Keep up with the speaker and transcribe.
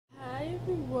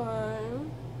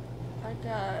everyone. I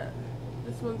got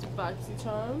this one's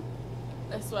Boxycharm.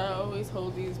 That's why I always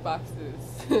hold these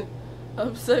boxes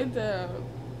upside down.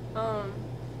 Um,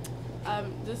 I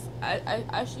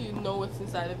actually know what's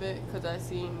inside of it because I've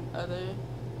seen other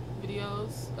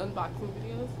videos, unboxing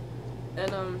videos,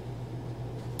 and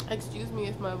excuse me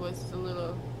if my voice is a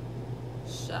little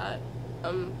shot.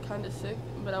 I'm kind of sick,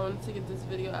 but I wanted to get this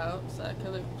video out so I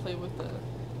can like play with the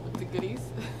goodies.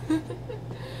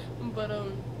 But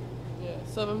yeah.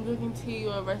 So if I'm drinking tea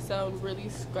or if I sound really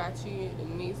scratchy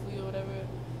and nasally or whatever,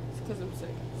 it's because I'm sick.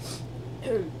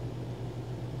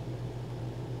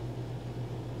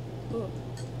 Ooh,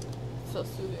 so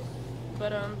soothing.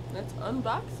 But let's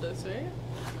unbox this, right?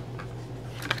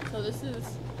 So this is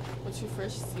what you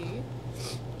first see.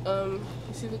 You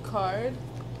see the card.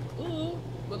 Ooh,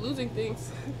 we're losing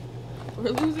things.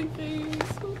 We're losing things.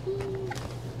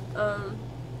 The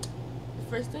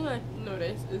first thing I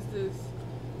noticed is this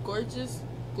gorgeous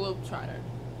globetrotter.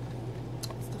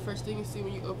 It's the first thing you see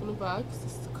when you open the box.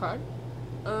 This is the card.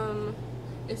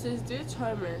 It says, "Dear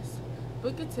Charmers,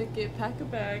 book a ticket, pack a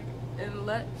bag, and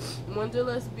let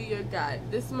Wanderlust be your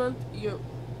guide. This month,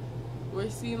 we're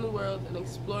seeing the world and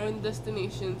exploring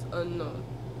destinations unknown.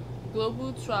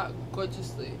 Global Trot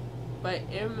Gorgeously" by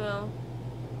Airmail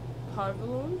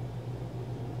Parvalon.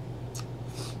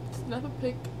 Snap a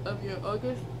pic of your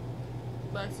August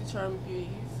Boxycharm beauties.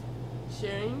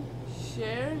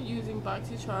 Share using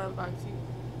Boxycharm, Boxy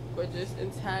Gorgeous,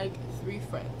 and tag 3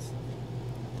 friends.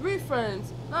 3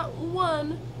 friends, not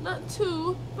 1, not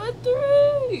 2, but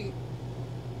 3.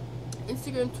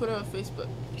 Instagram, Twitter, or Facebook.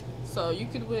 So you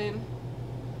could win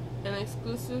an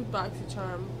exclusive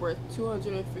Boxycharm worth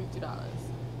 $250.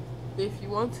 If you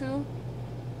want to,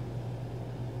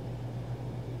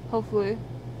 hopefully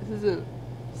this isn't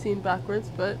seen backwards,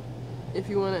 but if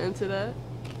you want to enter that,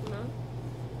 you know,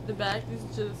 the back is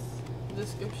just a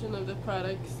description of the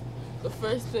products. The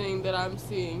first thing that I'm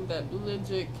seeing that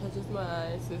legit catches my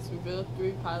eyes is Reveal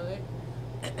 3 palette.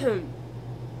 And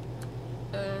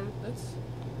let's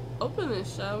open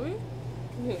this, shall we?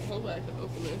 Hold on, I can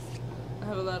open this. I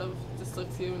have a lot of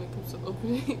dyslexia when it comes to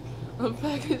opening,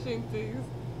 unpackaging things.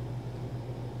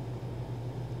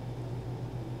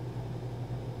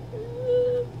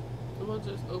 We'll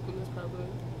just open this properly.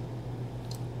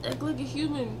 Act like a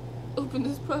human. Open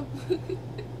this properly.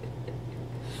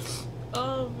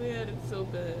 Oh man, it's so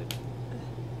bad.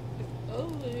 It's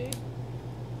only.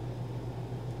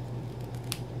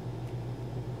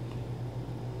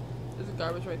 There's a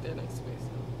garbage right there next to me,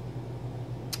 so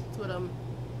that's what I'm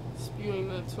spewing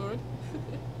that toward.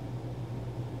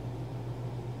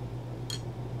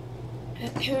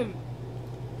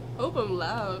 Hope I'm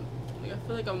loud. Like, I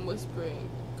feel like I'm whispering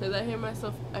because I hear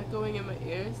myself echoing in my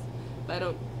ears, but I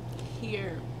don't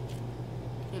hear.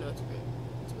 You know, it's weird.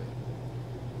 It's weird.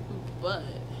 But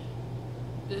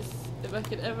this, if I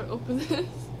could ever open this,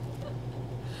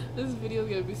 this video is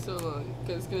gonna be so long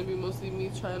because it's gonna be mostly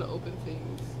me trying to open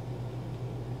things.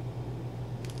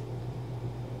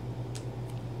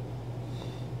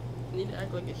 I need to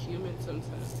act like a human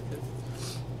sometimes because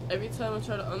every time I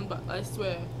try to unbox, I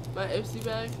swear, my Ipsy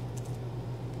bag,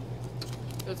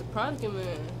 there's a product in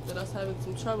there that I was having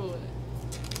some trouble with.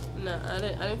 Nah, I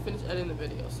didn't finish editing the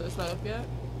video, so it's not up yet.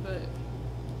 But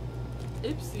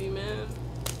Ipsy, man,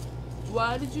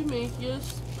 why did you make your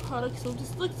product so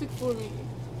dyslexic for me?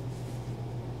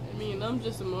 I mean, I'm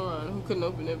just a moron who couldn't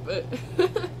open it, but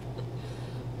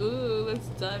ooh, let's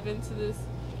dive into this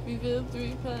Reveal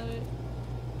 3 palette.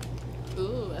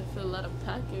 Ooh, I feel a lot of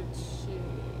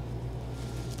packaging.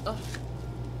 Oh,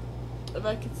 if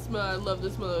I could smell, I love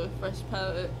the smell of a fresh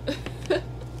palette.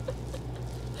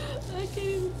 I can't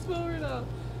even smell it out.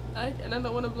 And I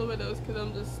don't want to blow my nose because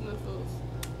I'm just sniffles.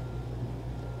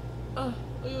 Oh,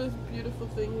 look at this beautiful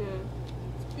thing here.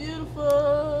 It's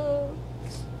beautiful.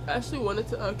 I actually wanted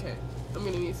to. Okay, I'm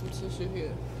gonna need some tissue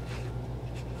here.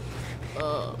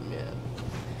 Oh man,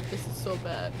 this is so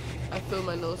bad. I feel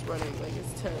my nose running. Like,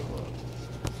 it's terrible.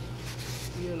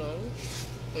 You know,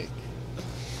 like.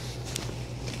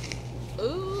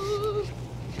 Ooh.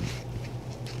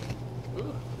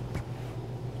 Ooh.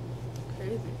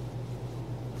 Crazy.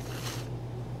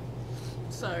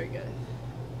 Sorry guys,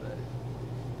 but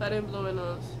if I didn't blow my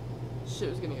nose, shit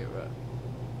was gonna get rough.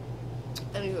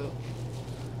 Anywho,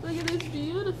 look at these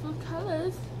beautiful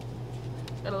colors.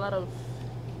 Got a lot of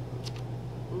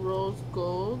rose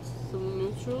golds, some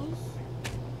neutrals,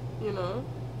 you know.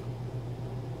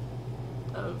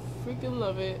 I freaking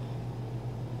love it.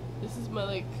 This is my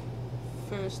like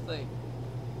first like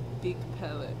big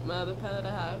palette. My other palette I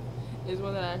have is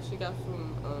one that I actually got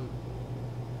from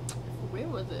where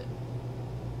was it?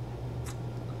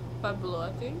 Five Below,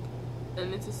 I think.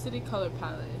 And it's a city color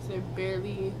palette. They're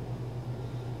barely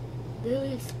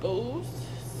exposed.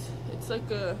 It's like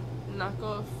a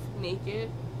knockoff Naked.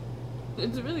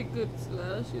 It's really good, so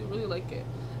I actually really like it.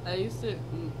 I used it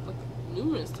like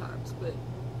numerous times, but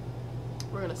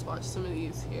we're gonna swatch some of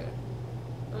these here.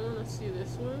 I wanna see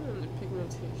this one and the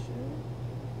pigmentation.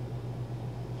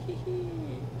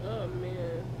 Oh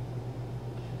man.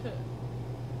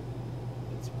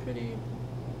 It's pretty,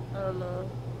 I don't know.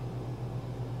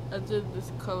 I did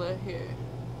this color here.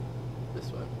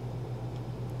 This one.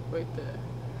 Right there.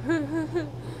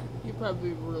 You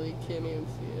probably really can't even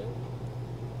see it.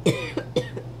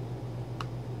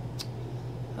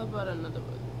 How about another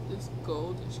one? This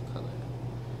goldish color.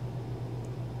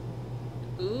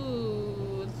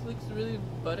 Ooh, this looks really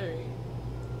buttery.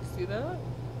 See that?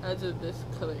 I did this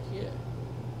color here.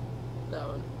 That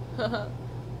one.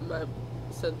 My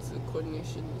sense of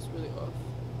coordination is really off.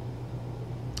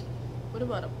 What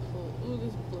about a pull? Ooh,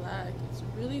 this black. It's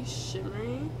really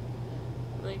shimmery.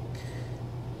 Like,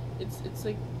 it's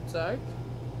like dark.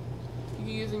 You can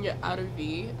use in your outer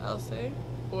V, I'll say,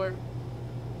 or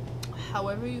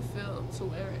however you feel to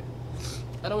wear it.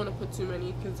 I don't want to put too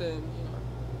many because then, you know.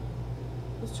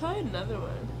 Let's try another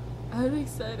one. I'm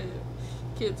excited.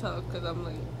 Can't tell because I'm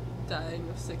like dying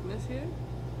of sickness here.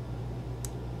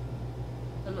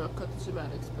 I know, cut the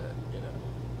dramatics, but you know,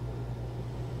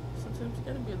 sometimes you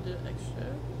gotta be a little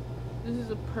extra. This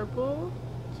is a purple.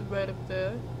 It's right up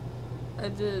there. I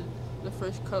did the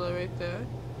first color right there.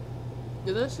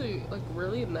 It's actually like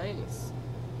really nice.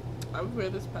 I would wear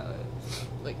this palette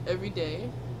like every day.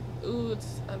 Ooh,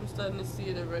 I'm starting to see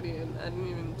it already, and I didn't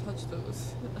even touch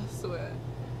those. I swear.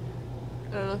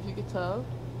 I don't know if you could tell,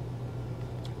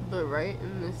 but right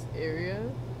in this area,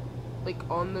 like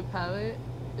on the palette,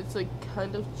 it's like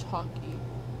kind of chalky.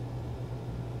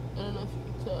 I don't know if you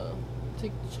could tell. It's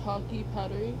like chalky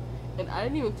powdery, and I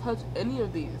didn't even touch any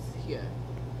of these here.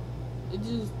 It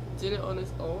just did it on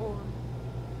its own.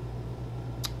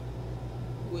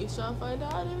 We shall find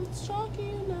out if it's chalky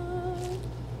enough.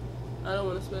 I don't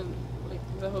want to spend like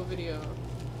the whole video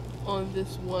on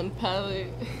this one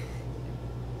palette.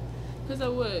 Because I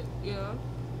would, you know,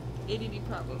 ADD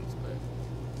problems, but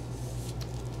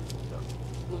no,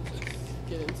 we'll just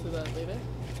get into that later.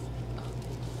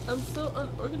 I'm so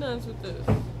unorganized with this,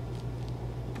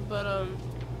 but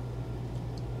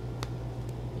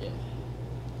yeah,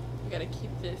 I gotta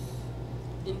keep this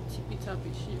in tippy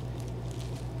toppy shape.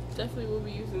 Definitely will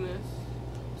be using this.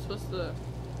 It's supposed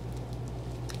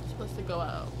to go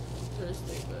out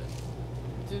Thursday, but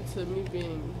due to me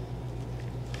being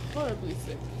horribly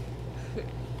sick,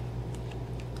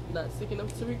 not sick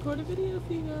enough to record a video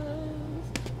for you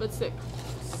guys, but sick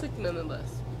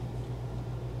nonetheless.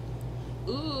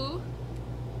 Ooh,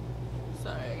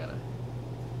 sorry, I gotta.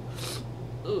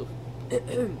 Ooh,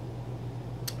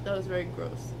 that was very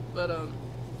gross. But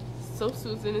So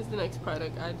Susan is the next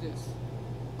product I just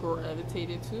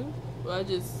gravitated to. Well, I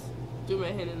just do my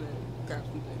hand and then grab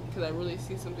something because I really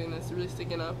see something that's really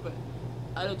sticking out. But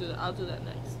I don't do that. I'll do that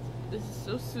next. This is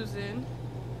So Susan.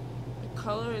 The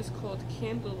color is called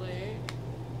Candlelight.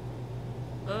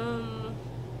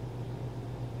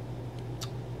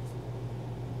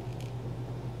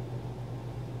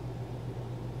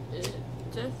 It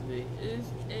definitely is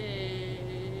a.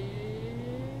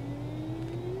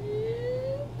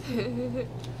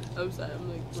 I'm sorry. I'm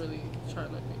like really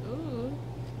trying not to. Ooh.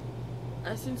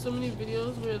 I've seen so many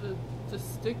videos where the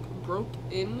stick broke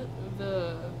in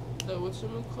the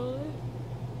whatchamacallit.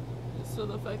 So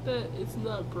the fact that it's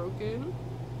not broken,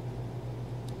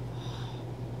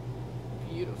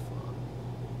 beautiful.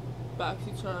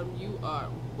 Boxycharm, you are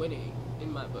winning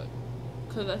in my book.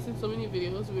 Cause I've seen so many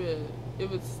videos where it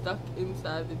was stuck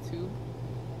inside the tube.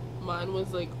 Mine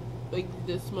was like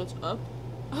this much up.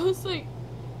 I was like,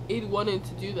 it wanted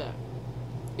to do that.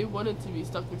 It wanted to be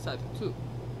stuck inside the tube.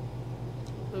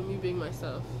 But me being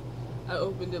myself, I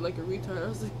opened it like a retard. I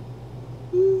was like,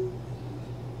 ooh.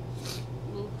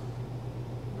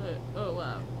 But, oh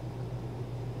wow.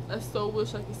 I so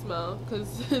wish I could smile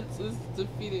because it's just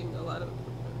defeating a lot of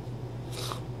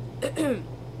it.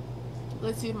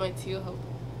 Let's see if my tea will help.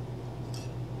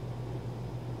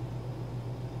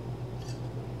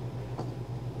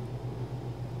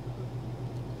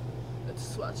 Let's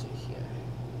swatch it here.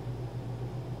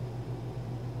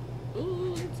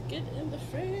 Ooh, let's get in the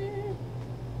frame.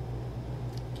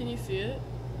 Can you see it?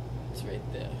 It's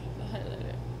right there, the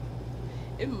highlighter.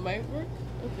 It might work.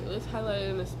 Okay, let's highlight it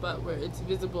in a spot where it's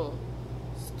visible.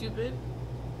 Stupid.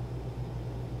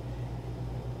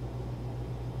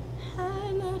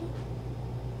 Highlighter.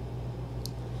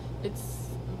 It's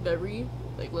very,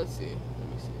 like, let's see. Let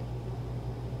me see.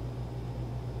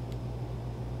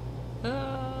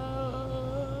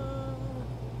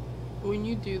 When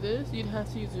you do this, you'd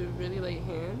have to use a really light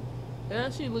hand. It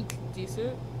actually looks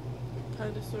decent,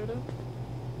 kind of, sort of.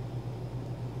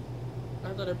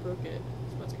 I thought I broke it.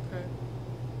 It's about to crack.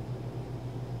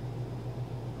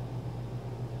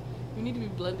 You need to be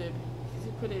blended.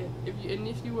 You put it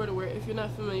if you were to wear, if you're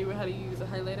not familiar with how to use a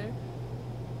highlighter,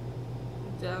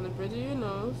 down the bridge of your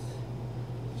nose,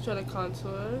 just try to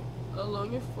contour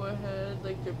along your forehead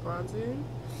like you're bronzing,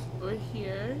 or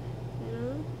here, you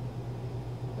know,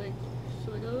 like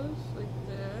so it goes like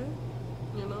there,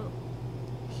 you know,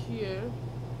 here,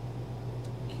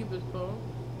 cupid's bow,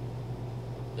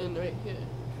 and right here.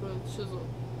 If you want to chisel.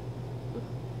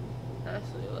 I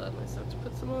actually allowed myself to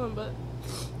put some on, but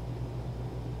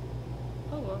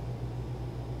oh well.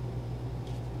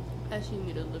 I actually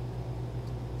need a lip,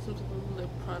 some type of lip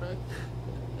product.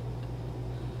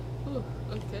 Ooh,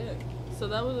 okay. So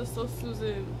that was a So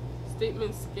Susan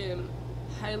Statement Skin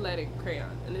highlighting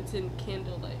crayon, and it's in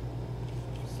Candlelight.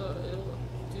 So it'll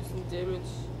do some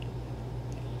damage,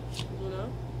 you know?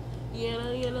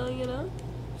 You know?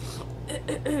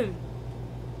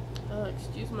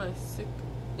 Excuse my sick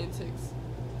intakes.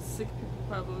 Sick people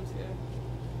problems here.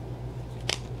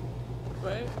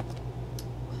 Right?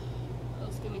 I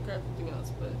was gonna grab something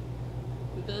else, but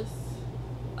this,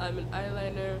 I'm an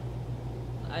eyeliner,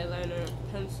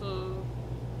 pencil,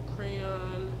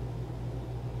 crayon,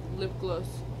 lip gloss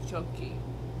junkie.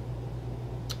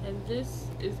 And this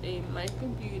is a Mica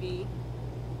Beauty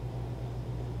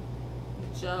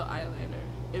gel eyeliner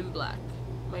in black.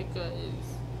 Mica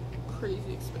is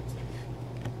crazy expensive.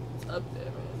 It's up there,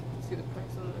 man. See the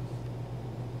price on this?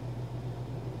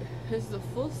 This is a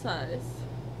full size,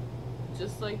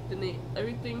 just like the name.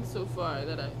 Everything so far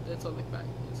that's on the back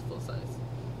is full size,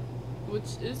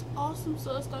 which is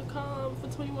awesomesauce.com for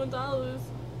 $21.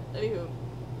 Anywho,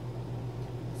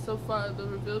 so far the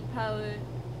revealed palette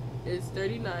is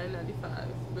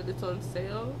 $39.95, but it's on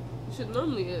sale, which it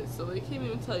normally is, so they can't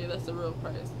even tell you that's the real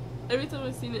price. Every time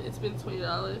I've seen it, it's been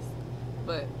 $20,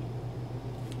 but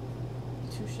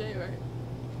touche, right?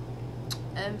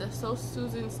 And the So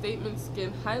Susan Statement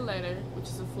Skin Highlighter, which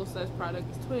is a full-size product,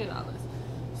 is $20.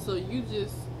 So you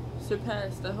just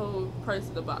surpassed the whole price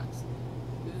of the box.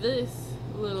 This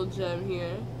little gem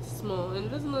here, small, and it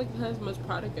doesn't look like it has much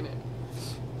product in it.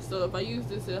 So if I use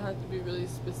this, it'll have to be really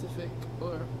specific,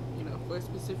 or, you know, for a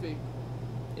specific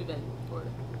event or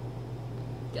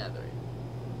gathering.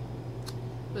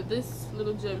 But this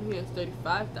little gem here is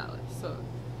 $35, so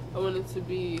I wanted to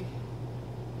be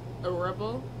a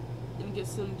rebel and get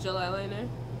some gel eyeliner.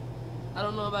 I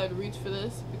don't know if I'd reach for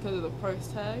this because of the price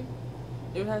tag.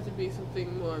 It would have to be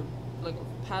something more like a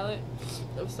palette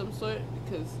of some sort,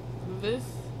 because this,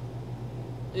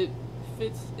 it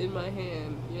fits in my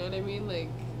hand, you know what I mean? Like,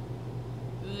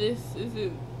 this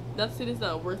isn't, not to say it's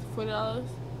not worth $40,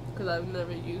 because I've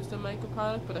never used a Mica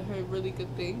product, but I heard really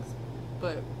good things.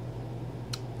 But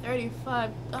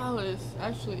 $35,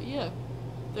 actually, yeah,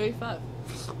 $35.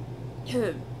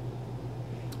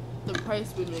 The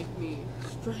price would make me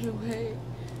stray away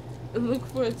and look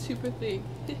for a cheaper thing.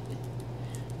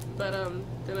 But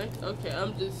okay,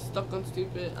 I'm just stuck on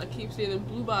stupid. I keep seeing the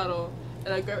blue bottle,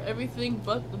 and I grab everything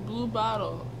but the blue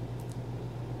bottle.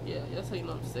 Yeah, that's how you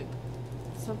know I'm sick.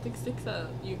 Something sticks out,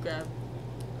 you grab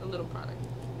a little product.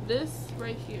 This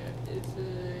right here is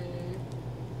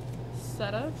a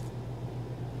setup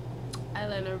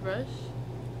eyeliner brush.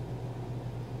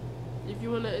 If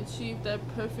you want to achieve that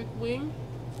perfect wing,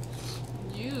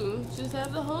 you just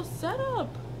have the whole setup,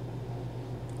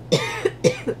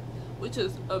 which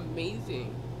is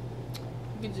amazing.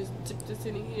 You can just dip this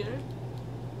in here,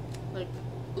 like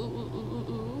ooh, ooh, ooh, ooh,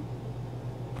 ooh,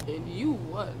 and you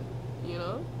won, you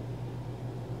know?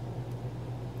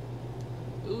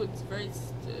 Ooh, it's very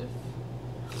stiff.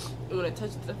 And when I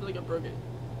touch it, I feel like I broke it.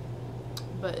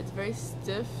 But it's very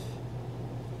stiff.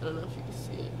 I don't know if you can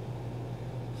see it.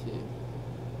 See?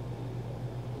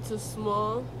 It's a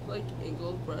small, like,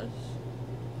 angled brush.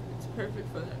 It's perfect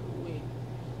for that wing.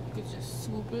 You can just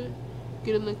swoop it,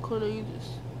 get in the corner, you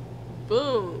just,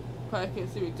 boom! Probably can't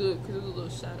see me do it because it's a little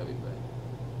shadowy,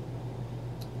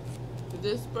 but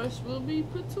this brush will be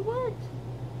put to work.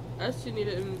 I actually need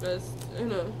to invest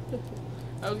in a,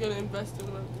 I was going to invest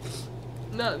in one,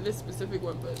 not this specific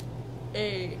one, but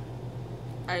a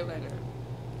eyeliner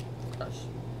brush.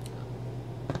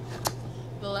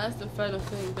 The last and final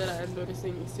thing that I'm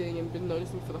noticing, seeing, and been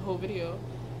noticing for the whole video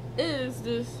is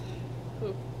this.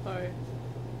 Oh, sorry.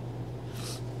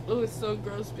 Oh, it's so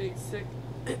gross being sick.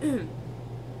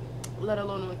 Let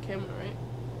alone on camera, right?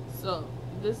 So,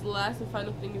 this last and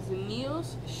final thing is the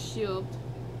Neos Shield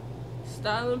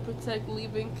Style and protect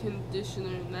leave-in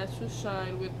conditioner, natural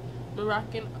shine with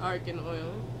Moroccan argan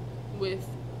oil with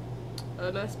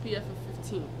an SPF of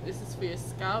 15. This is for your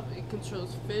scalp. It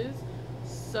controls frizz,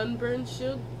 sunburn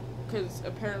shield, because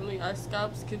apparently our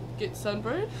scalps could get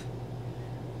sunburned.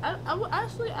 I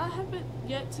haven't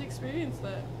yet to experience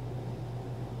that.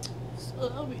 So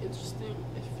that'll be interesting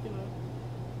if, you know,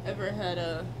 ever had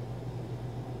a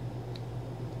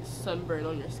sunburn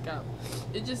on your scalp.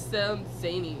 It just sounds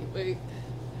zany. Like,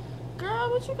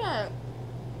 girl, what you got?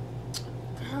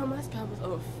 Girl, my scalp is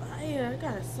on fire. I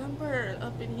got a sunburn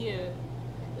up in here.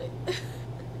 Like,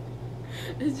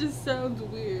 it just sounds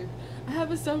weird. I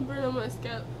have a sunburn on my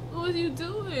scalp. What was you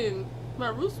doing? My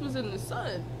roots was in the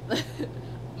sun.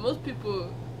 Most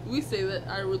people, we say that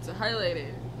our roots are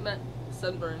highlighted, not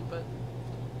sunburned, but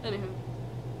anywho,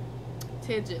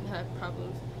 tangent have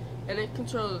problems. And it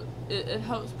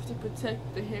helps to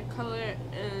protect the hair color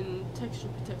and texture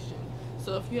protection.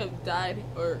 So if you have dyed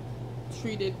or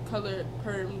treated color,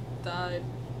 perm, dyed,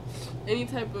 any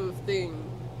type of thing,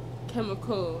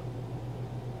 chemical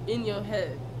in your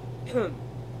head,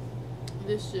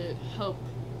 this should help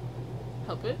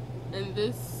it. And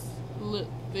this lip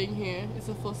thing here is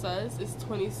a full size. It's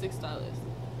 $26.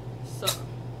 So,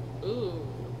 ooh,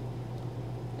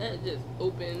 that just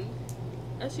opened.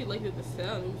 I actually liked the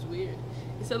sound. It was weird.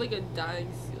 It sounded like a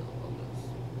dying seal almost.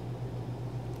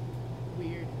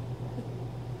 Weird.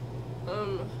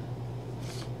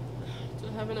 Do I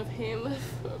have enough hand left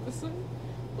for this one?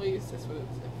 We'll use this one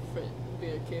as a front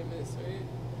bare canvas, right?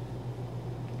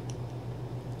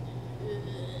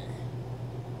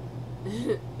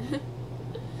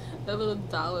 That little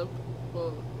dollop,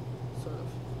 well, sort of.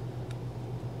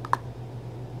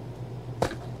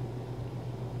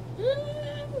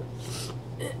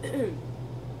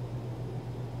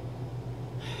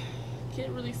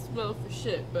 Can't really smell for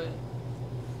shit, but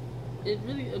it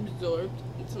really absorbed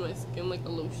into my skin like a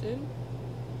lotion.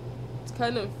 It's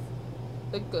kind of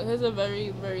like, it has a very,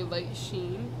 very light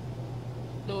sheen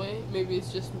in a way. Maybe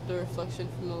it's just the reflection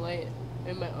from the light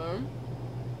in my arm,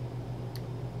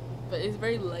 but it's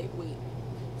very lightweight,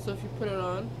 so if you put it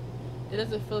on, it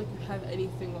doesn't feel like you have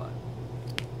anything on.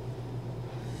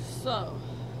 So,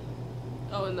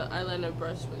 oh, and the eyeliner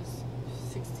brush was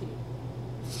 $16.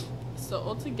 So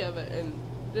altogether, and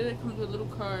then it comes with a little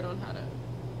card on how to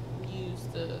use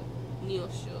the Nail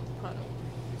Shield product.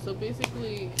 So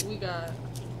basically, we got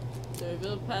the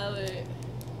Reveal palette,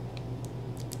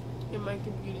 your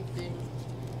Michael Beauty thing,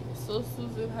 the So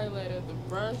Susan highlighter, the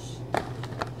brush,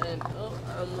 and oh,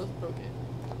 I almost broke it.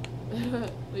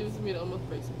 Leaves me to almost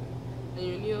break something. And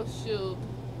your Nail Shield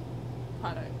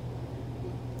product.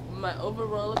 My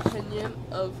overall opinion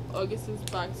of August's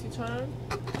Boxycharm,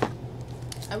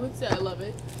 I would say I love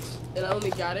it, and I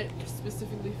only got it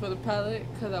specifically for the palette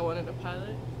because I wanted a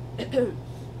palette.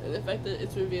 And the fact that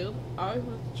it's revealed, I always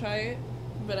wanted to try it,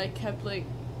 but I kept like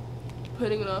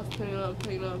putting it off. Can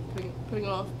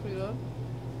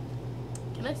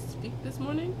I speak this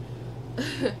morning?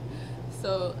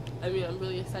 So I mean, I'm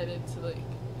really excited to like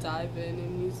dive in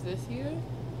and use this here.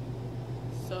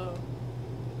 So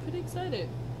pretty excited.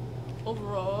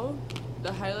 Overall, the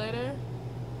highlighter,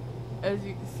 as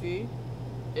you can see,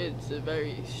 it's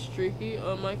very streaky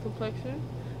on my complexion.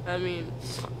 I mean,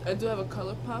 I do have a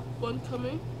ColourPop one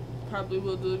coming. Probably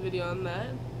will do a video on that.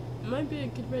 It might be a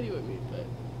get ready with me, but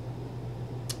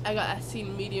I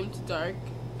seen medium to dark.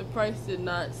 The price did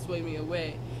not sway me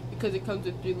away because it comes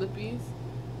with 3 lippies,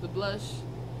 the blush,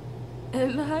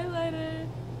 and the highlighter.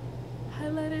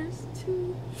 Highlighters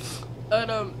too. But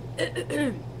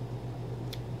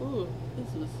ooh,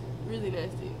 this was really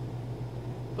nasty.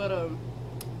 But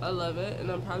I love it,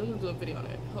 and I'm probably gonna do a video on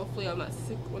it. Hopefully I'm not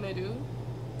sick when I do,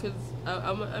 cause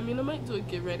I mean I might do a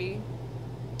get ready